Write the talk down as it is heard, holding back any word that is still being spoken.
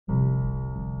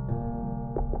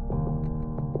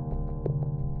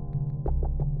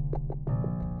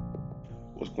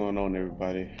going on,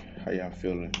 everybody? How y'all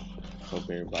feeling? Hope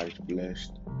everybody's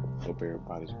blessed. Hope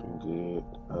everybody's been good.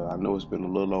 I know it's been a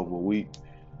little over a week,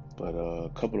 but a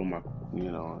couple of my,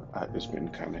 it's been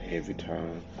kind of heavy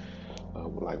time.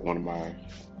 Like one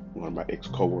of my ex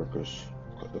coworkers,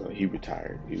 he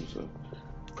retired. He was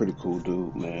a pretty cool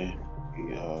dude, man.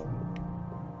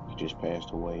 He just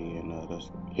passed away, and that's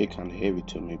hit kind of heavy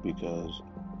to me because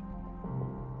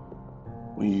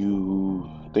when you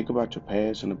think about your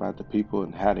past and about the people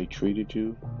and how they treated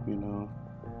you, you know,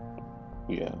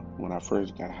 yeah, when I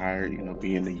first got hired,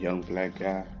 being a young black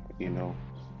guy, you know,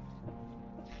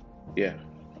 yeah,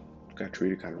 got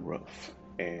treated kind of rough.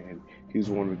 And he was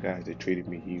one of the guys that treated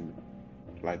me human,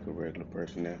 like a regular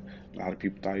person. Now, a lot of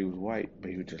people thought he was white,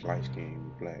 but he was just light skinned, he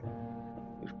was black.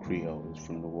 He was Creole, he was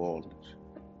from New Orleans.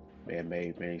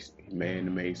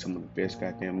 Man made some of the best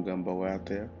goddamn gumbo out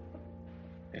there.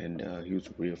 And he was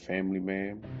a real family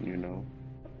man, He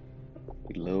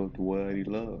loved what he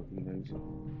loved, He's a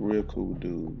real cool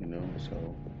dude,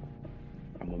 So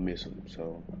I'm gonna miss him.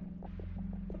 So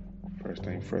first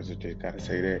thing first, I just gotta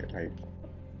say that, like,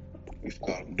 it's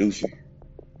called him Deucey.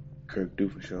 Kirk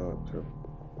Doofus show up. So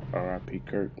R.I.P.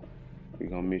 Kirk. We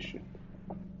gonna miss you.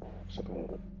 So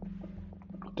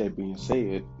with that being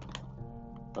said,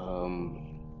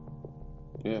 um,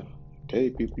 yeah, tell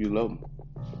your people you love them.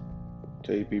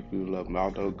 Tell your people you love them.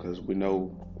 Although, because we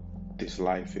know this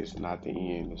life is not the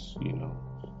end. It's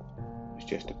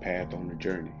just a path on the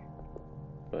journey.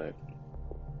 But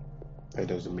that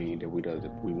doesn't mean that we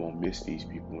won't miss these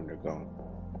people when they're gone.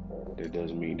 That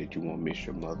doesn't mean that you won't miss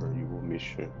your mother, you won't miss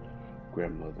your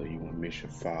grandmother, you won't miss your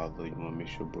father, you won't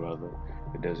miss your brother.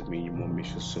 It doesn't mean you won't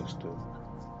miss your sister.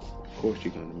 Of course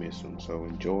you're gonna miss them. So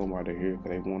enjoy them while they're here,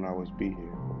 because they won't always be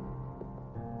here.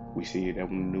 We see it on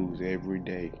the news every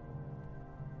day.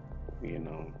 You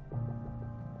know.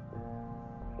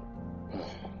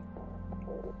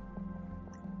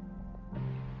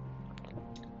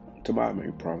 Tomorrow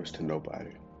made promise to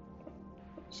nobody.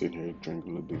 Sitting here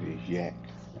drinking a little bit of this yak,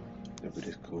 a little bit of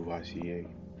this Courvoisier.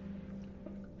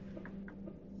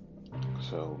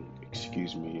 So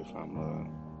excuse me if I'm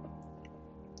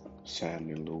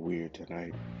sounding a little weird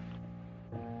tonight.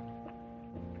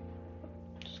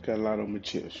 Just got a lot on my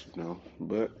chest,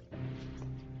 But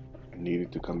I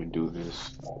needed to come and do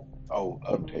this. Oh,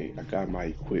 update. I got my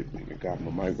equipment. I got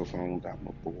my microphone, got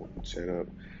my board set up.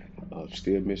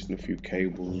 Still missing a few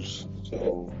cables,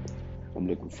 so I'm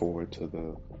looking forward to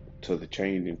the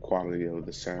change in quality of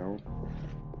the sound.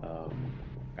 Um,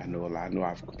 I know a lot. I know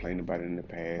I've complained about it in the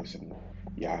past, and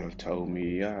y'all have told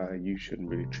me, you shouldn't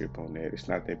really trip on that. It's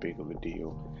not that big of a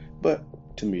deal, but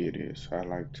to me it is. I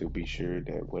like to be sure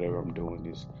that whatever I'm doing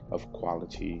is of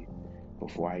quality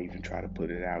before I even try to put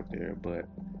it out there. But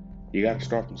you got to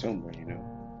start from somewhere.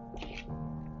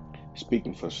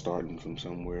 Speaking for starting from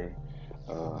somewhere,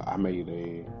 I made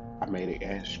an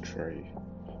ashtray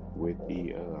with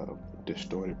the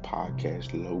Distorted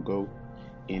Podcast logo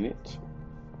in it.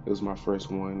 It was my first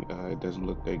one. It doesn't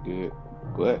look that good,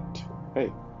 but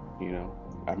hey,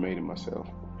 I made it myself.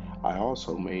 I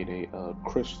also made a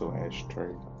crystal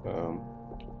ashtray. Um,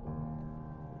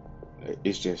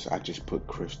 it's just I just put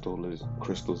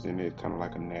crystals in it, kind of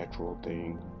like a natural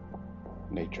thing,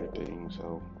 nature thing.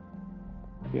 So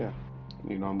yeah,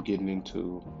 I'm getting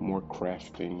into more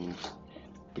crafting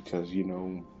because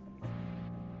a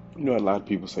lot of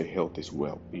people say health is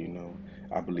wealth.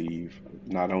 I believe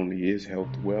not only is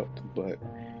health wealth, but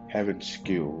having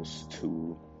skills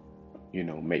to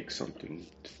make something,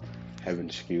 having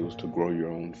skills to grow your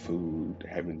own food,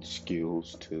 having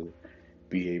skills to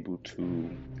be able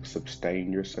to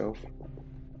sustain yourself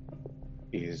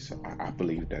I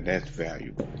believe that that's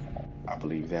valuable. I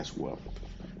believe that's wealth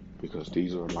because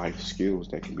these are life skills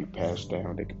that can be passed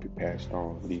down, that can be passed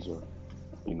on.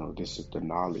 This is the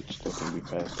knowledge that can be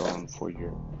passed on for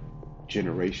your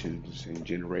generations and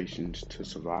generations to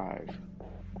survive.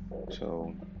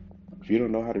 So if you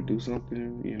don't know how to do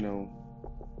something,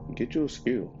 get you a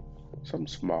skill, something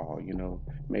small,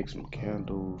 make some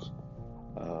candles.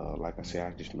 Like I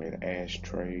said, I just made an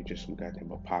ashtray, just some goddamn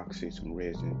epoxy, some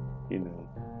resin, you know.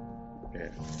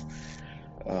 Yeah.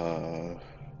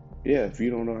 Yeah, if you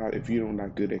don't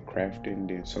not good at crafting,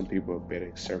 then some people are better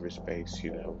at service based.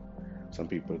 Some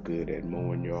people are good at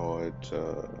mowing yards,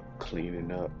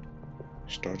 cleaning up.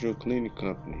 Start your cleaning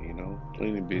company,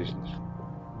 cleaning business.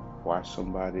 Watch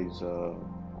somebody's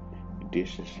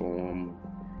dishes for them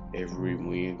every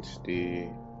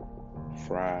Wednesday,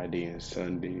 Friday, and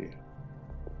Sunday.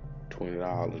 $20,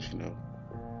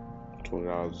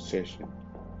 $20 a session.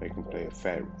 They can pay a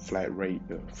flat rate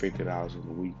of $50 in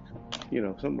a week,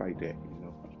 something like that.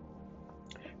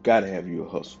 Gotta have you a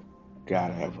hustle.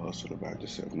 Gotta have a hustle about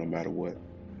yourself, no matter what.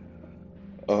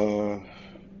 Uh,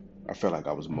 I felt like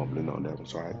I was mumbling on that one,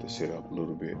 so I had to sit up a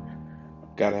little bit.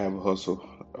 Gotta have a hustle.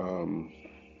 Um,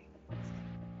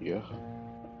 yeah.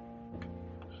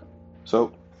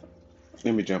 So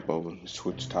let me jump over,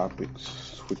 switch topics,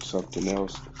 switch something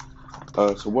else.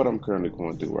 So what I'm currently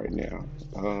going to do right now,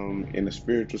 in a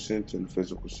spiritual sense and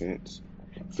physical sense,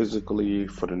 physically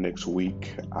for the next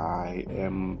week, I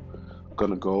am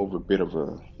gonna go over a bit of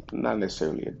a, not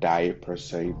necessarily a diet per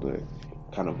se, but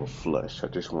kind of a flush. I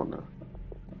just want to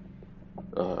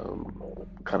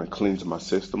kind of cleanse my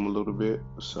system a little bit.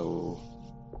 So,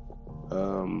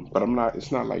 but I'm not.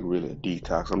 It's not like really a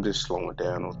detox. I'm just slowing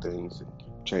down on things and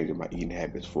changing my eating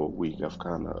habits for a week. I've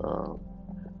kind of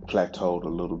plateaued a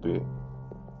little bit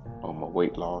on my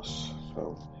weight loss,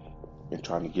 so been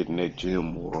trying to get in that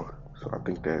gym more. So I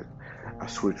think that I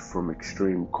switched from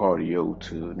extreme cardio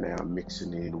to now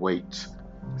mixing in weights.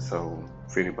 So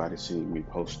if anybody seen me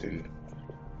posting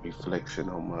reflection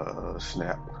on my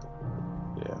Snap,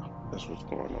 yeah, that's what's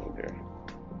going on there.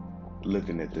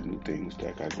 Looking at the new things that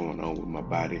I got going on with my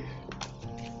body,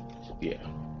 yeah,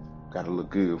 gotta look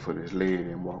good for this lady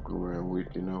I'm walking around with.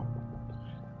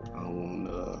 I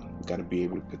want, gotta be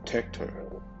able to protect her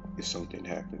if something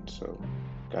happens. So,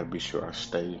 gotta be sure I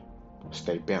stay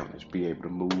balanced, be able to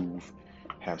move,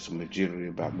 have some agility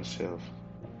about myself,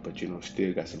 but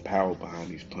still got some power behind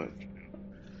these punches.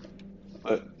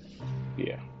 But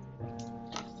yeah,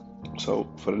 so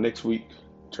for the next week,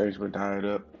 change my diet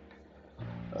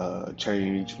up,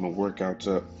 change my workouts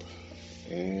up,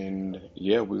 and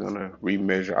yeah, we're gonna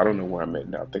remeasure. I don't know where I'm at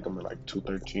now. I think I'm at like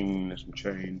 213 and some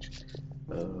change.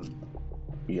 Um,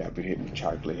 yeah, I've been hitting the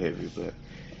chocolate heavy, but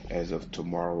as of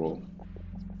tomorrow,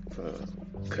 uh,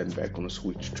 cutting back on the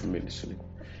switch tremendously.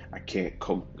 I can't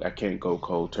go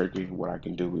cold turkey. What I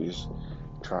can do is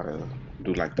try to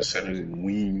do like the centers and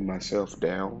wean myself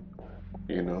down.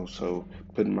 So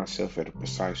putting myself at a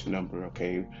precise number.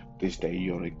 Okay, this day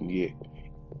you only can get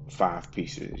 5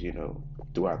 pieces.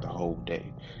 Throughout the whole day.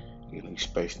 You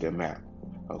space them out.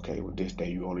 Okay, well this day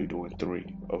you only doing three.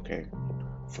 Okay,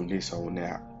 from this on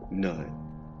out, none.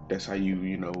 That's how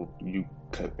you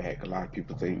cut back. A lot of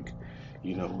people think,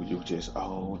 you just,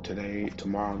 oh, today,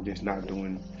 tomorrow I'm just not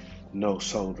doing no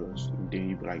sodas. And then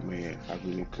you be like, man, I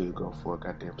really could go for a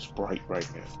goddamn Sprite right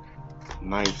now.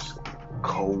 Nice,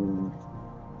 cold,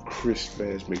 crisp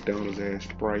ass McDonald's ass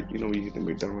Sprite. When you get the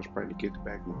McDonald's Sprite to get the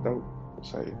back in the throat.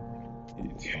 So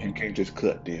you can't just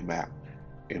cut them out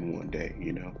in one day.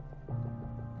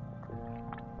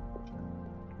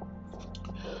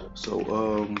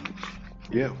 So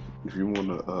yeah, if you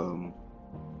wanna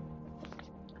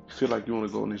feel like you wanna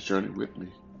go on this journey with me,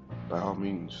 by all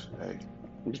means, hey,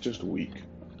 it's just a week,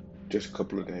 just a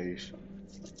couple of days,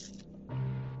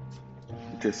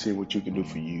 just seeing what you can do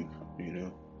for you,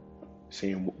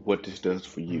 seeing what this does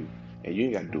for you. And you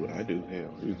ain't gotta do what I do.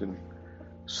 Hell, you can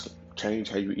change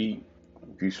how you eat.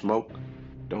 If you smoke,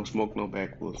 don't smoke no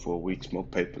backwoods for a week.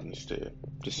 Smoke papers instead.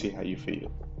 Just see how you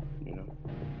feel. You know.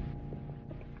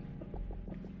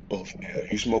 Or hell,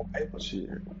 you smoke papers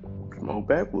here. Smoke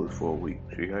backwoods for a week.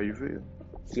 See how you feel.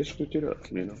 Just switch it up.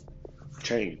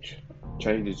 Change.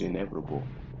 Change is inevitable.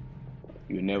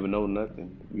 You never know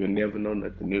nothing. You'll never know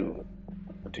nothing new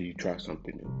until you try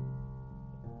something new.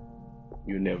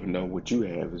 You never know what you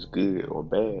have is good or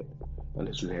bad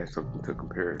unless you have something to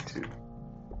compare it to.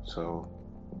 So,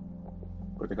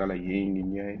 what they call like yin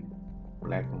and yang,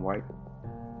 black and white.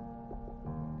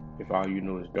 If all you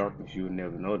know is darkness, you'll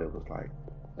never know there was light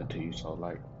until you saw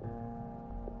light.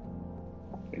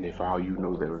 And if all you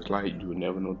know there was light, you will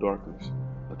never know darkness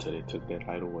until they took that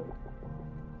light away.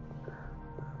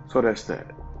 So that's that.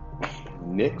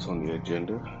 Next on the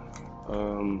agenda,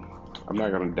 I'm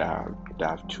not gonna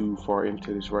dive too far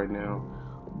into this right now,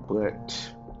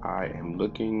 but I am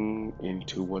looking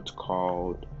into what's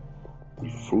called the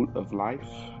fruit of life,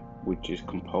 which is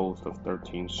composed of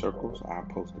 13 circles. I'll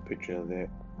post a picture of that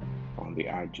on the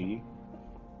IG,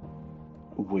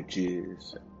 which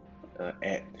is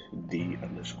at the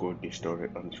underscore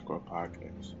distorted underscore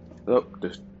podcast. Oh,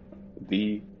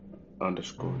 the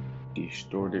underscore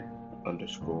distorted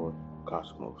underscore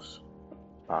cosmos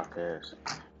podcast.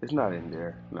 It's not in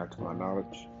there, not to my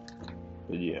knowledge.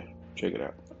 But yeah, check it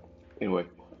out. Anyway,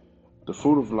 the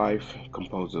fruit of life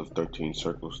composed of 13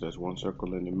 circles. There's one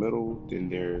circle in the middle, then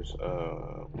there's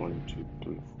one, two,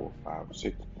 three, four, five,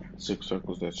 six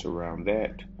circles that surround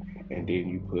that, and then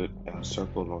you put a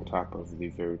circle on top of the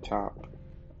very top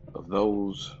of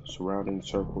those surrounding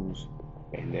circles,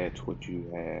 and that's what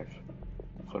you have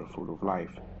for the fruit of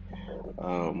life.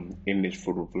 In this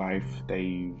fruit of life,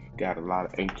 they've got a lot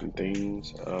of ancient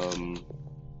things,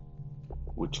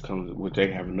 which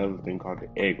they have another thing called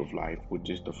the egg of life, which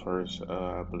is the first,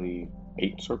 I believe,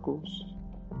 8 circles.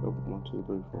 Oh, 1, 2,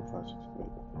 3, 4, 5, 6,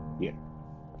 7, 8. Yeah,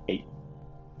 8,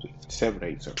 7,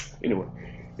 8 circles. Anyway,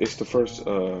 it's the first.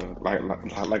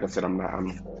 Like I said, I'm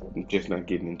just not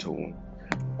getting into them.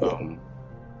 Um,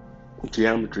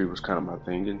 Geometry was kind of my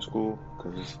thing in school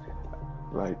because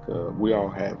like we all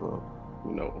have a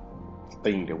you know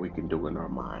thing that we can do in our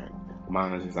mind.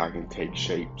 Mine is I can take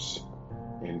shapes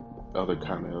and other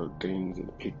kind of things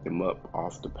and pick them up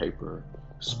off the paper,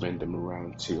 spin them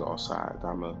around, see all sides.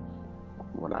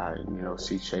 When I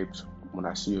see shapes, when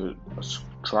I see a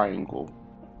triangle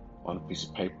on a piece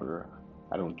of paper,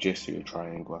 I don't just see a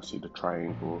triangle. I see the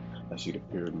triangle. I see the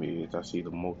pyramids. I see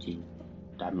the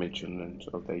multi-dimensions.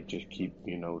 So they just keep,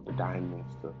 the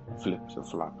diamonds, the flips, the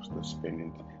flops, the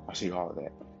spinnings. I see all of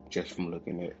that just from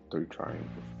looking at three triangles,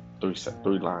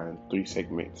 three lines, three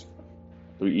segments,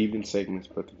 three even segments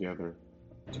put together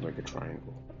to make a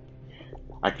triangle.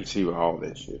 I can see all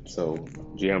that shit. So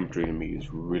geometry to me is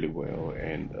really well,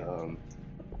 and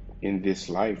in this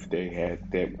life they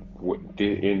had that.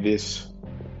 In this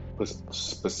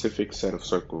specific set of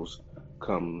circles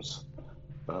comes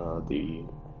the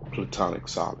platonic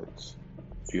solids.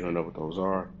 If you don't know what those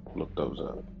are, look those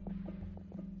up.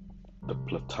 The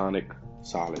platonic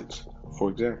solids. For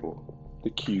example, the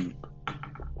cube.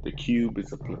 The cube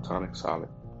is a platonic solid.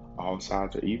 All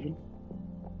sides are even,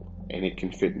 and it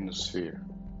can fit in a sphere.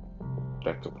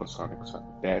 That's a platonic solid.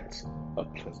 That's a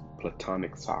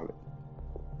platonic solid.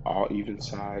 All even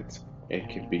sides and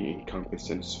can be encompassed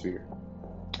in a sphere.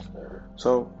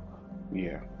 So,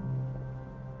 yeah.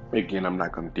 Again, I'm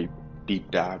not going to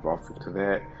deep dive off into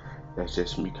that. That's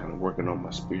just me kind of working on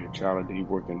my spirituality,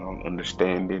 working on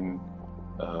understanding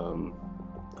um,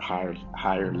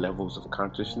 higher levels of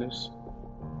consciousness.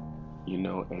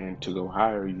 And to go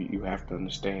higher, you have to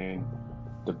understand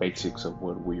the basics of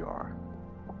what we are,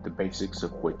 the basics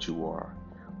of what you are.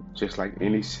 Just like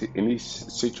any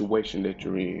situation that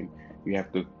you're in, you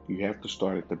have to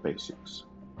start at the basics.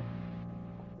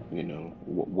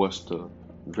 What's the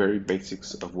very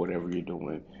basics of whatever you're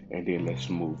doing, and then let's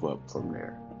move up from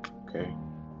there. Okay.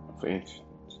 For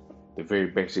instance, the very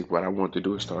basic, what I want to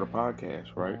do is start a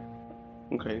podcast, right?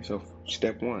 Okay, so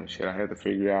step one, should I have to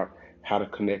figure out how to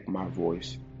connect my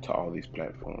voice to all these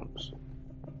platforms?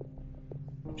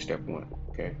 Step one,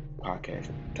 okay, podcast,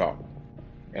 talk.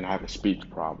 And I have a speech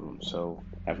problem, so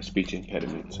I have a speech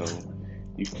impediment. So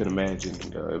you can imagine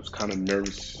it was kind of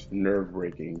nerve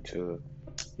wracking to,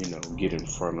 get in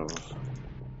front of,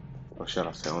 or should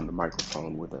I say, on the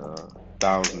microphone with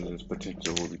thousands,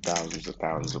 potentially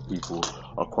thousands of people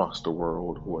across the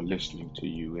world who are listening to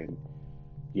you. And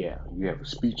yeah, you have a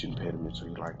speech impediment, so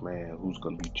you're like, man, who's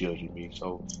gonna be judging me?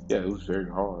 So yeah, it was very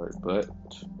hard, but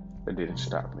it didn't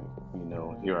stop me.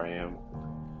 Here I am.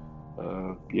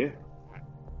 Yeah,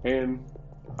 and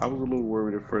I was a little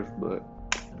worried at first, but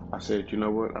I said, you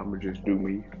know what, I'm gonna just do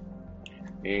me,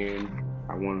 and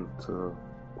I wanted to.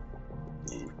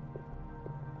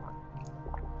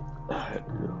 I had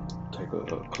to take a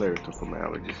Claritin for my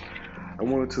allergies. I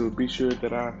wanted to be sure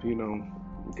that I,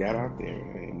 got out there,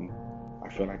 and I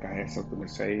feel like I had something to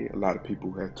say. A lot of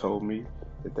people have told me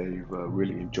that they've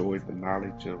really enjoyed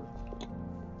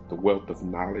the wealth of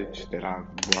knowledge that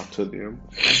I've brought to them.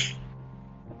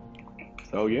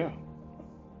 So yeah,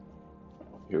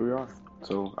 here we are.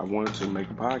 So I wanted to make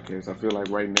a podcast. I feel like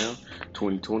right now,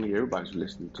 2020, everybody's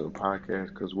listening to a podcast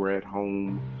because we're at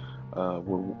home,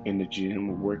 we're in the gym,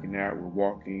 we're working out, we're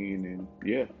walking, and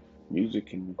yeah, music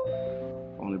can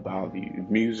only bother you.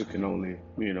 Music can only,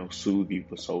 soothe you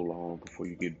for so long before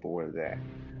you get bored of that.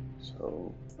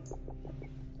 So,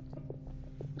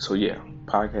 so yeah,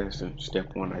 podcasting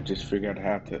step one. I had to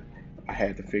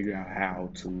figure out how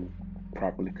to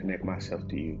properly connect myself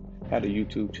to you. Had a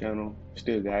YouTube channel,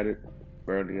 still got it,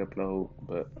 barely upload,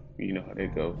 but you know how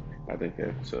that goes. I think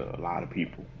that's a lot of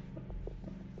people.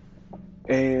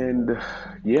 And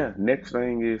yeah, next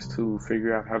thing is to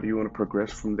figure out how do you want to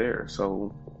progress from there.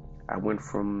 So I went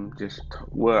from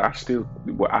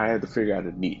I had to figure out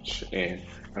a niche, and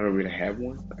I don't really have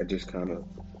one. I just kind of,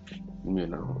 you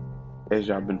know, as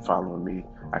y'all been following me,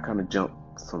 I kind of jump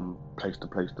from place to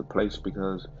place to place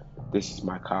because this is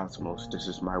my cosmos, this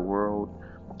is my world,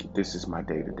 this is my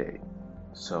day to day.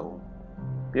 So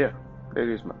yeah,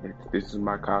 this is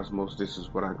my cosmos. This is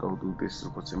what I go through. This is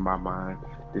what's in my mind.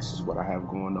 This is what I have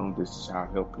going on. This is how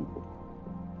I help people.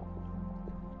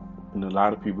 And a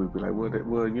lot of people would be like, well,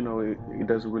 it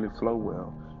doesn't really flow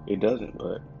well. It doesn't,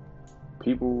 but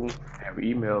People have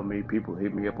emailed me. People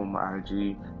hit me up on my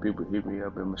IG. People hit me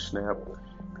up in my Snap.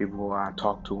 People who I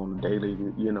talk to on a daily,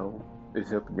 it's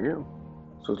helping them.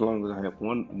 So as long as I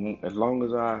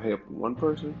help one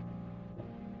person,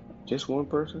 just one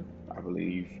person, I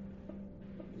believe,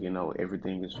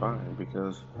 everything is fine.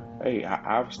 Because, hey,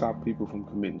 I've stopped people from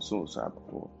committing suicide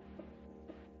before.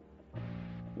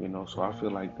 So I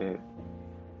feel like that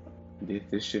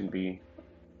this shouldn't be,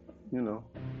 you know,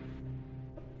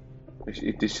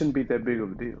 this shouldn't be that big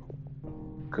of a deal.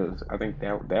 Because I think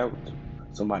that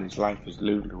somebody's life is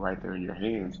literally right there in your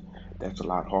hands. That's a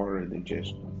lot harder than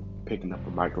just picking up a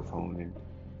microphone and,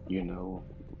 you know,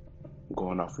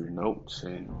 going off your notes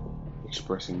and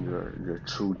expressing your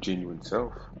true, genuine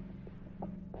self.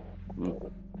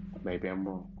 Mm, Maybe I'm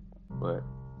wrong, but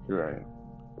here I am.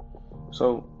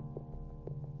 So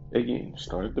again,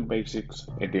 start at the basics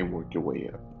and then work your way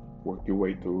up. Work your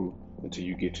way through until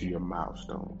you get to your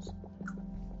milestones.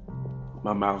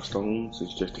 My milestones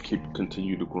is just to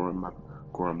continue to growing my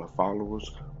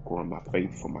followers, growing my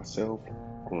faith for myself,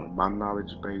 growing my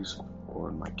knowledge base,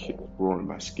 growing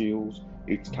my skills.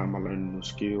 Each time I learn a new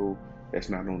skill, that's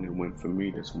not only a win for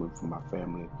me, that's a win for my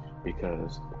family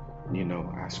because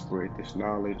I spread this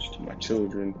knowledge to my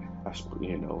children.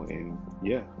 And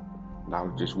yeah,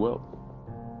 knowledge is wealth.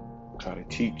 Try to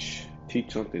teach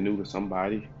something new to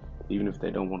somebody, even if they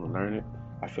don't want to learn it.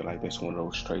 I feel like that's one of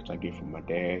those traits I get from my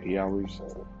dad. He always,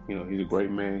 he's a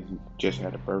great man. He just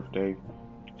had a birthday.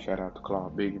 Shout out to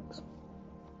Claude Biggins.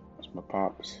 It's my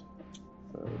pops.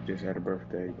 Just had a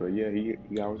birthday. But yeah,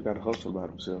 he always got to hustle about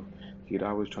himself. He'd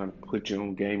always trying to put you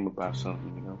on game about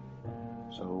something.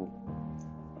 So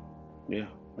yeah,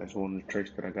 that's one of the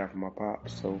traits that I got from my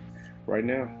pops. So right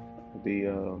now, the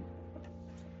uh,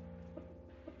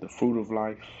 the fruit of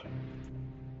life,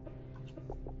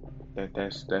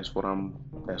 that's what I'm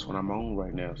on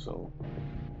right now. So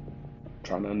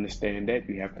trying to understand that,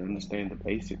 you have to understand the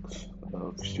basics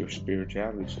of your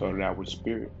spirituality. It started out with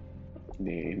spirit,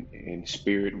 then and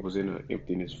spirit was in an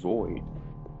emptiness void,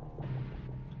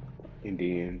 and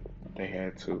then they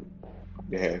had to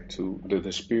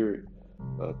the spirit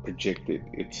projected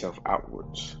itself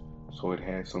outwards, so it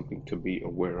had something to be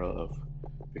aware of.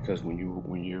 Because when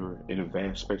you're in a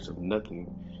vast space of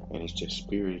nothing, and it's just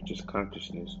spirit, it's just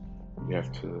consciousness, you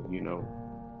have to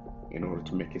in order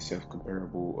to make itself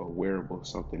comparable or wearable to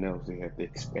something else, it had to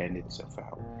expand itself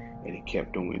out. And it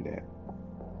kept doing that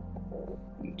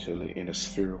until it in a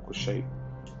spherical shape.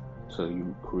 So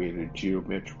you created a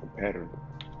geometrical pattern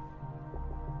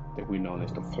that we know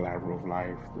as the flower of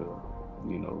life,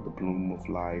 the bloom of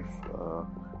life,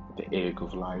 the egg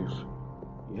of life.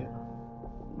 Yeah,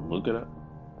 look it up.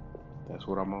 That's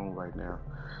what I'm on right now.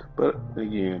 But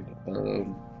again,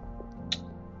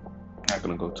 not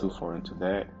gonna go too far into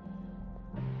that.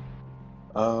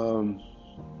 Um,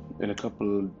 in a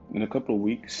couple of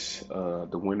weeks,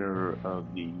 the winner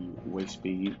of the waist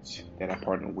beads that I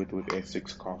partnered with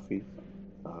S6 Coffee,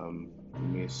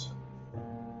 Miss,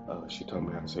 she told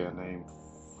me how to say her name,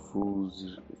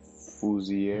 Fuz,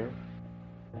 Fouzier,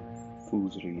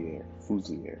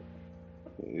 Fouzier.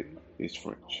 It's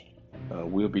French.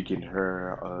 We'll be getting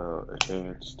her a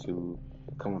chance to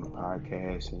come on the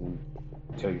podcast and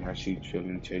tell you how she's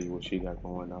feeling, tell you what she got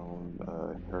going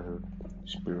on in her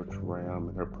spiritual realm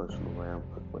and her personal realm,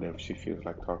 whatever she feels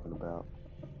like talking about.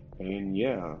 And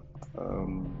yeah,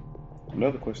 um,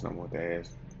 another question I want to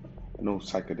ask. I know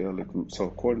psychedelic. So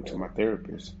according to my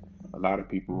therapist, a lot of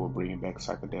people are bringing back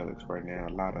psychedelics right now.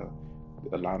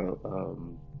 A lot of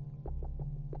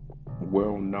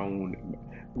well-known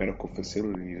medical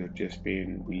facilities are just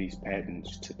being released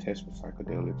patents to test for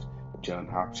psychedelics. John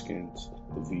Hopkins,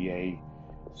 the VA.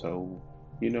 So,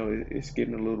 it's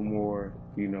getting a little more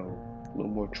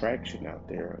traction out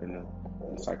there in the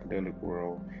psychedelic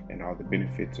world, and all the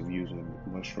benefits of using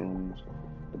mushrooms,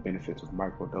 the benefits of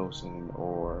microdosing,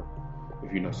 or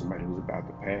if you know somebody who's about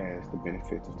to pass, the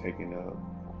benefits of taking a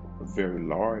very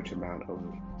large amount of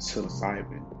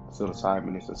psilocybin.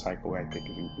 Psilocybin is a psychoactive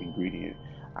ingredient.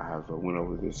 I've went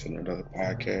over this in another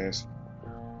podcast.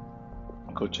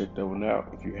 Go check that one out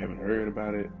if you haven't heard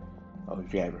about it.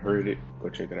 If you haven't heard it, go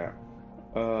check it out.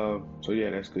 So yeah,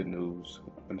 that's good news.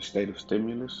 In the state of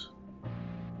stimulus,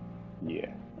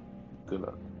 yeah, good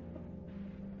luck.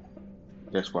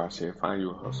 That's why I said find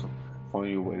you a hustle, find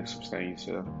you a way to sustain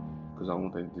yourself. Because I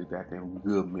don't think this goddamn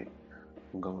government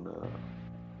gonna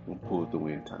pull through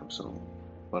anytime soon.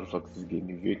 Motherfuckers is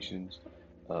getting evictions.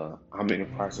 I'm in the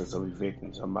process of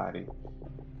evicting somebody.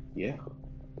 Yeah,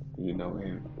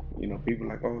 and people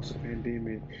like, oh, it's a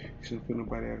pandemic. You shouldn't put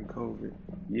nobody out in COVID.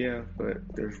 Yeah, but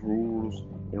there's rules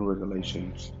and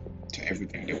regulations to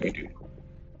everything that we do.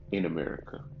 in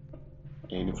America.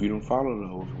 And if we don't follow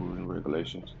those rules and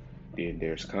regulations, then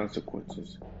there's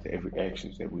consequences to every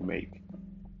actions that we make.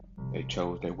 They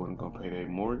chose they wasn't gonna pay their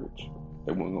mortgage.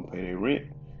 They wasn't gonna pay their rent.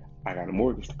 I got a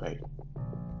mortgage to pay.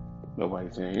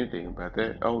 Nobody's saying anything about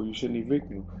that. Oh, you shouldn't evict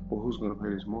them. Well, who's gonna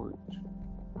pay this mortgage?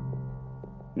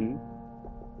 Hmm?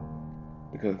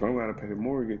 Because if I'm gonna pay the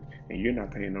mortgage and you're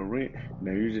not paying no rent,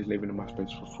 now you're just living in my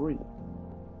space for free.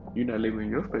 You're not living in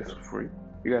your space for free.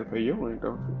 You gotta pay your rent,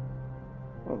 don't you?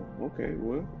 Oh, okay.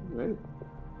 Well, hey,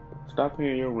 stop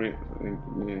paying your rent, and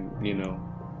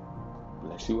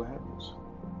let's see what happens.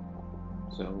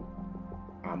 So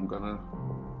I'm gonna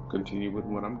continue with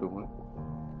what I'm doing,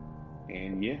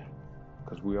 and yeah,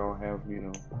 because we all have,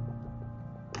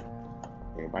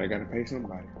 everybody gotta pay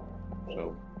somebody.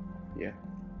 So yeah.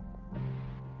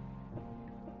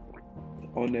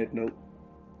 On that note,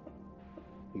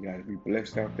 you guys be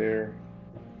blessed out there.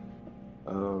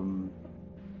 Um,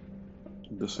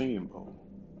 the Singing Bowl.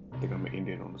 I think I'm gonna end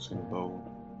it on the Singing Bowl.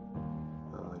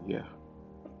 Yeah,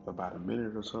 about a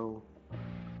minute or so,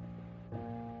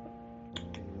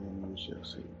 and we shall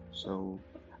see. So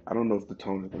I don't know if the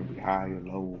tone is gonna be high or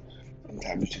low.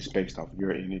 Sometimes it's just based off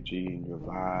your energy and your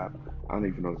vibe. I don't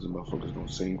even know if this motherfucker's gonna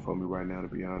sing for me right now, to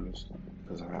be honest,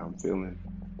 because of how I'm feeling.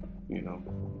 You know.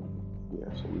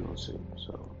 Yeah, so we gonna see.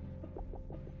 So.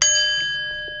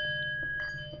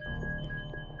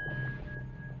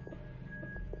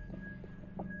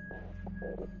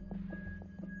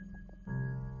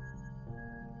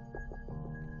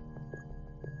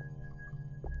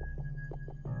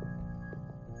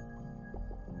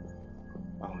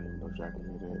 I don't even know if y'all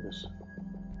can hear this.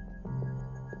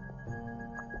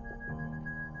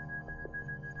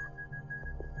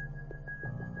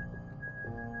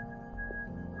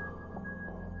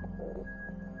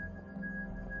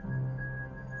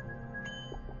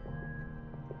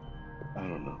 I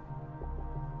don't know.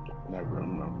 Never.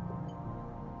 I'm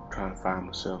trying to find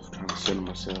myself, trying to center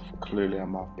myself. Clearly,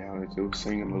 I'm off balance. It was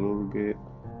singing a little bit,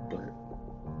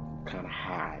 but kind of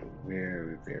high,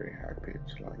 very, very high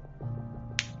pitch. Like,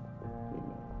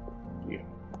 yeah.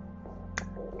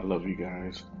 I love you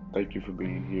guys. Thank you for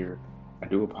being here. I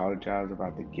do apologize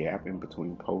about the gap in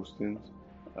between postings.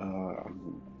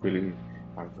 I'm really,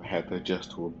 I've had to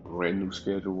adjust to a brand new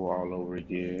schedule all over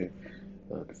again.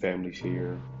 The family's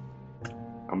here.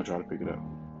 I'm gonna try to pick it up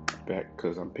back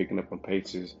because I'm picking up on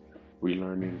paces,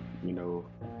 relearning.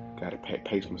 Gotta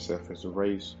pace myself. It's a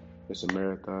race. It's a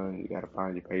marathon. You gotta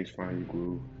find your pace, find your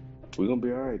groove. We're gonna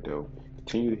be all right though.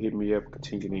 Continue to hit me up.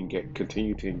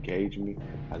 Continue to engage me.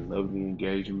 I love the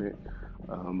engagement.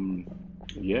 Um,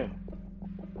 yeah,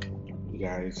 you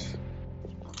guys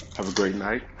have a great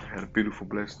night. Had a beautiful,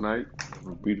 blessed night. Have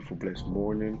a beautiful, blessed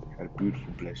morning. Had a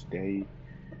beautiful, blessed day.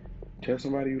 Tell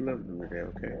somebody you love them today,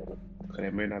 okay? Because they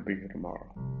may not be here tomorrow.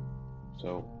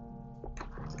 So,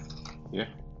 yeah,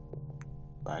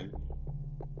 bye.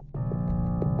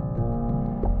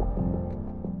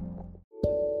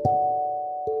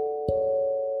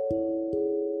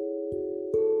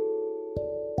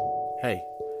 Hey,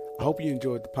 I hope you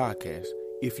enjoyed the podcast.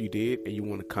 If you did and you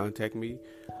want to contact me,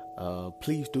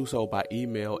 please do so by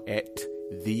email at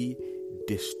the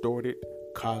Distorted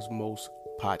Cosmos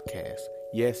Podcast.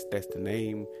 Yes, that's the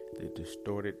name, the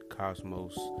Distorted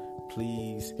Cosmos.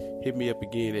 Please hit me up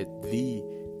again at the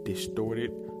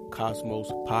Distorted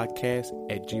Cosmos Podcast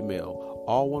at Gmail.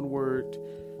 All one word,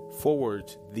 4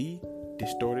 words, the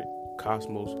Distorted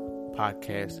Cosmos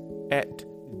Podcast at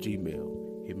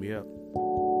Gmail. Hit me up.